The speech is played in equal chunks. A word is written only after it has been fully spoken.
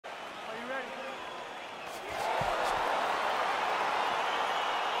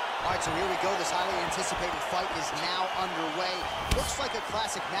All right, so here we go. This highly anticipated fight is now underway. Looks like a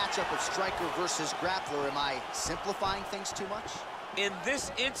classic matchup of striker versus grappler. Am I simplifying things too much? In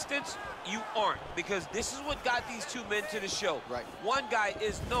this instance, you aren't, because this is what got these two men to the show. Right. One guy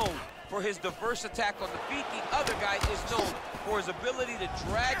is known for his diverse attack on the feet. The other guy is known for his ability to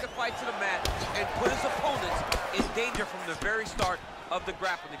drag the fight to the mat and put his opponents in danger from the very start of the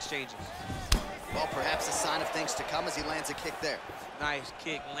grappling exchanges. Well, perhaps a sign of things to come as he lands a kick there. Nice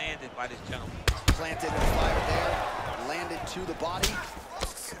kick landed by this gentleman. Planted and fired there, landed to the body.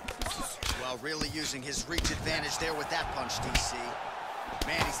 Well, really using his reach advantage there with that punch, DC.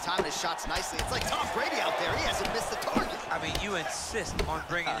 Man, he's timing his shots nicely. It's like Tom Brady out there. He hasn't missed the target. I mean, you insist on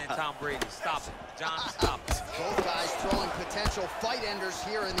bringing in Tom Brady. Stop it. John, stop it. Both guys throwing potential fight enders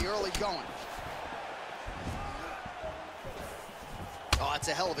here in the early going. Oh, that's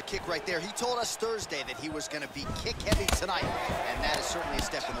a hell of a kick right there. He told us Thursday that he was going to be kick-heavy tonight, and that is certainly a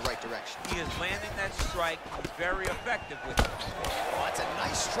step in the right direction. He is landing that strike. He's very effective with it. Oh, that's a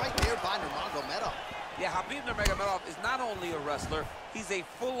nice strike there by Nurmagomedov. Yeah, Khabib Nurmagomedov is not only a wrestler, he's a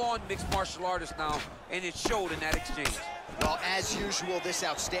full-on mixed martial artist now, and it showed in that exchange. Well, as usual, this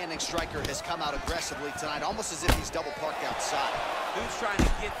outstanding striker has come out aggressively tonight, almost as if he's double parked outside. Dude's trying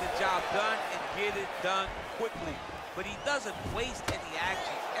to get the job done and get it done quickly. But he doesn't waste any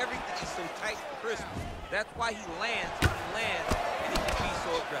action. Everything is so tight and crisp. That's why he lands and he can be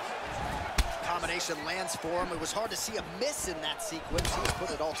so aggressive. Combination lands for him. It was hard to see a miss in that sequence. He's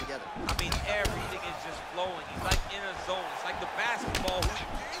put it all together. I mean, everything is just flowing. He's like in a zone. It's like the basketball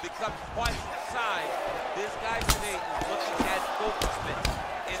who becomes twice the size. This guy today is looking at focusment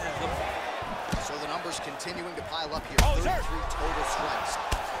in his zone. So the numbers continuing to pile up here. Oh, 33 total strikes.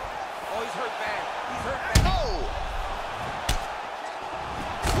 Oh, he's hurt bad. He's hurt bad. Oh!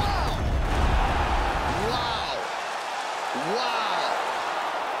 Wow!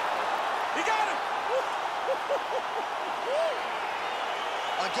 He got him!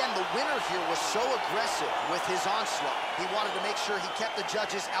 Again, the winner here was so aggressive with his onslaught. He wanted to make sure he kept the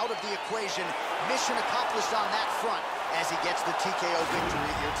judges out of the equation. Mission accomplished on that front as he gets the TKO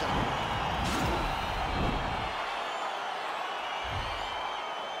victory here tonight.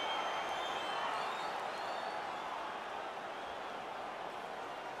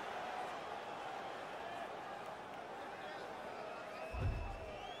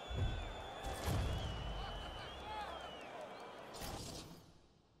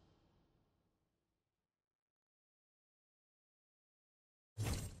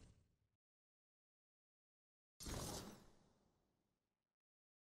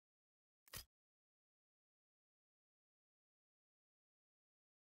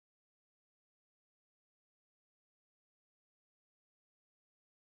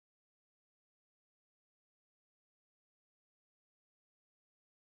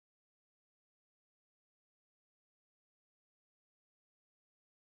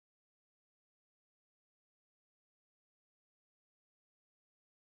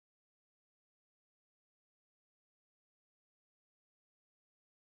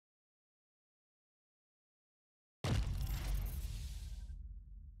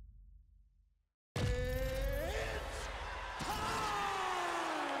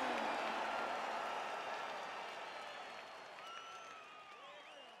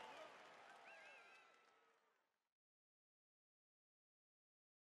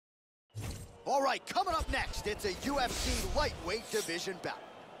 All right, coming up next, it's a UFC lightweight division bout.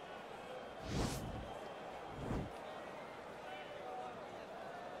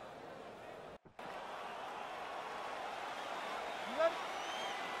 You ready?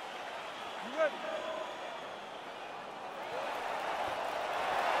 You ready?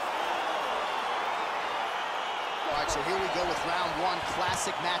 All right, so here we go with round one,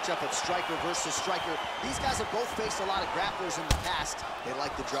 classic matchup of striker versus striker. These guys have both faced a lot of grapplers in the past. They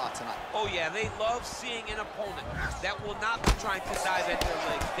like the draw tonight. Oh yeah, they love seeing an opponent that will not be trying to dive at their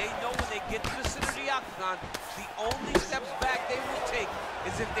legs. They know when they get to the center of the octagon, the only steps back they will take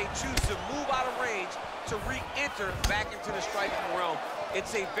is if they choose to move out of range to re-enter back into the striking realm.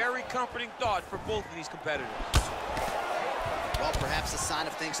 It's a very comforting thought for both of these competitors. Well, perhaps a sign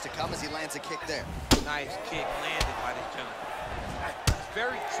of things to come as he lands a kick there. Nice kick landed by this gentleman. It's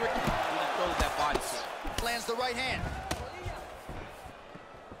very tricky when he throws that body kick. Lands the right hand.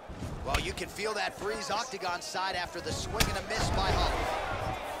 Well, you can feel that breeze octagon side after the swing and a miss by Holly.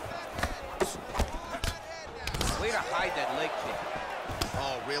 Way to hide that leg kick.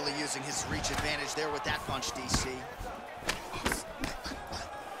 Oh, really using his reach advantage there with that punch, DC.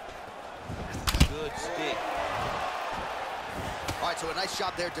 Good stick. All right, so a nice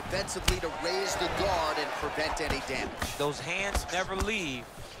job there defensively to raise the guard and prevent any damage. Those hands never leave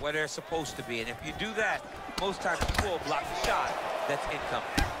where they're supposed to be, and if you do that, most times you will block the shot that's incoming.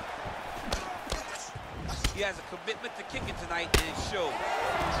 He has a commitment to kicking tonight, and it shows.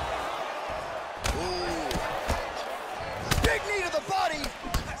 Ooh. Big knee to the body.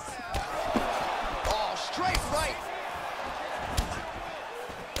 Oh, straight right.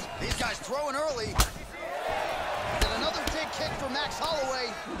 These guys throwing early. And another big kick from Max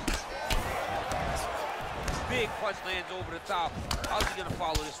Holloway. Big punch lands over the top. How's he gonna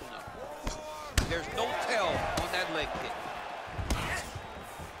follow this one up? There's no tell on that leg kick.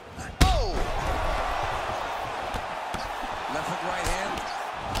 Oh! Left hook, right hand.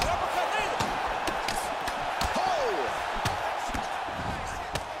 Oh!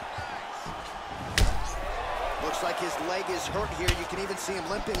 Looks like his leg is hurt here. You can even see him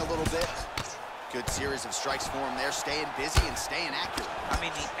limping a little bit. Good series of strikes for him there, staying busy and staying accurate. I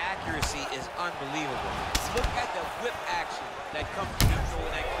mean, the accuracy is unbelievable. Look at the whip action that comes from him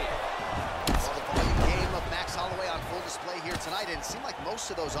throwing that kick. Well, the volume game of Max Holloway on full display here tonight, and it seemed like most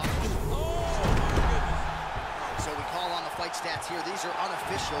of those offers. Oh, my goodness. So we call on the fight stats here. These are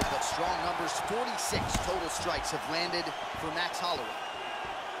unofficial, but strong numbers. 46 total strikes have landed for Max Holloway.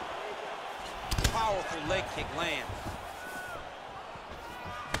 Powerful leg kick lands.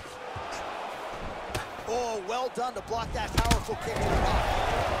 Oh, well done to block that powerful kick to the body.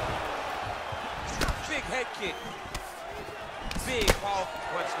 Big head kick. Big, powerful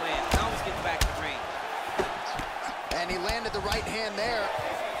punch land. Now he's getting back to range. And he landed the right hand there.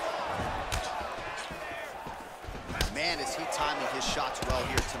 Man, is he timing his shots well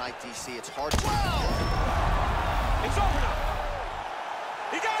here tonight, DC. It's hard to... Wow! It's over now.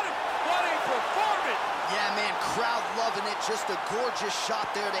 He got him. What a performance. Yeah, man, crowd loving it. Just a gorgeous shot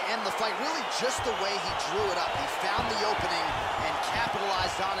there to end the fight. Really just the way he drew it up. He found the opening and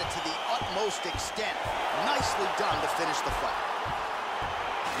capitalized on it to the utmost extent. Nicely done to finish the fight.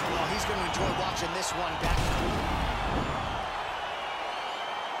 Well, he's going to enjoy watching this one back.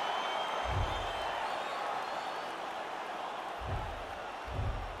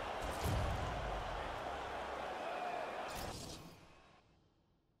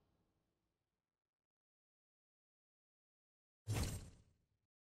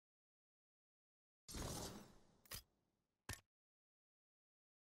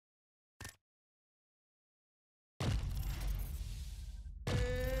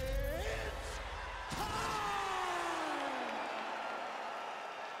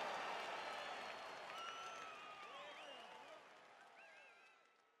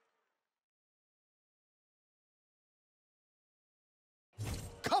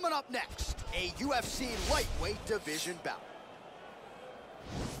 Coming up next, a UFC lightweight division bout.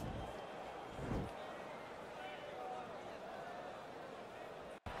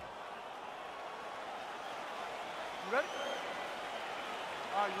 You ready?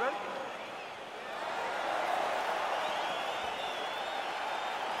 All right, you ready?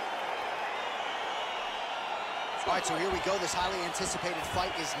 All right, so here we go. This highly anticipated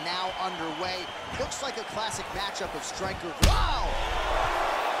fight is now underway. Looks like a classic matchup of strikers. Wow!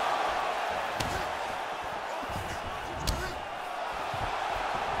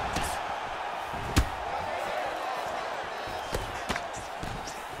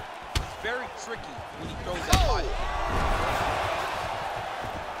 Very tricky when he throws that body.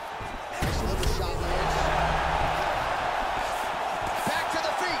 Nice little shot lands. Back to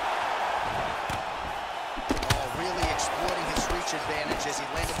the feet. Oh, really exploiting his reach advantage as he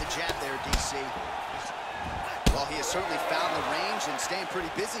landed the jab there, DC. Well, he has certainly found the range and staying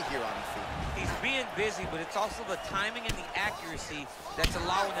pretty busy here on the feet. He's being busy, but it's also the timing and the accuracy that's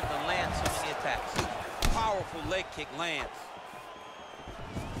allowing him to land so many attacks. Powerful leg kick lands.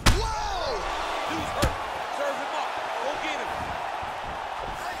 Whoa! Dude's hurt. Serve him up. Go get him.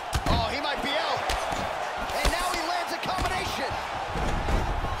 Oh, he might be out. And now he lands a combination.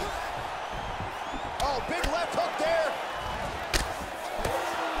 Oh, big left hook there.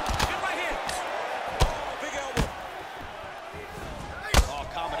 Good right hand. Oh, big elbow. Oh,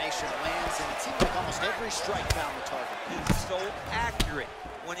 combination lands, and it seems like almost every strike found the target. He's so accurate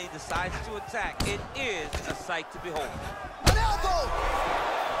when he decides to attack. It is a sight to behold. An elbow!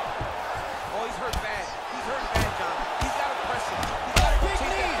 Oh, he's hurt bad. He's hurt bad, John. He's got to press him. He's got to take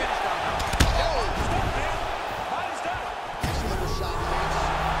that finish down.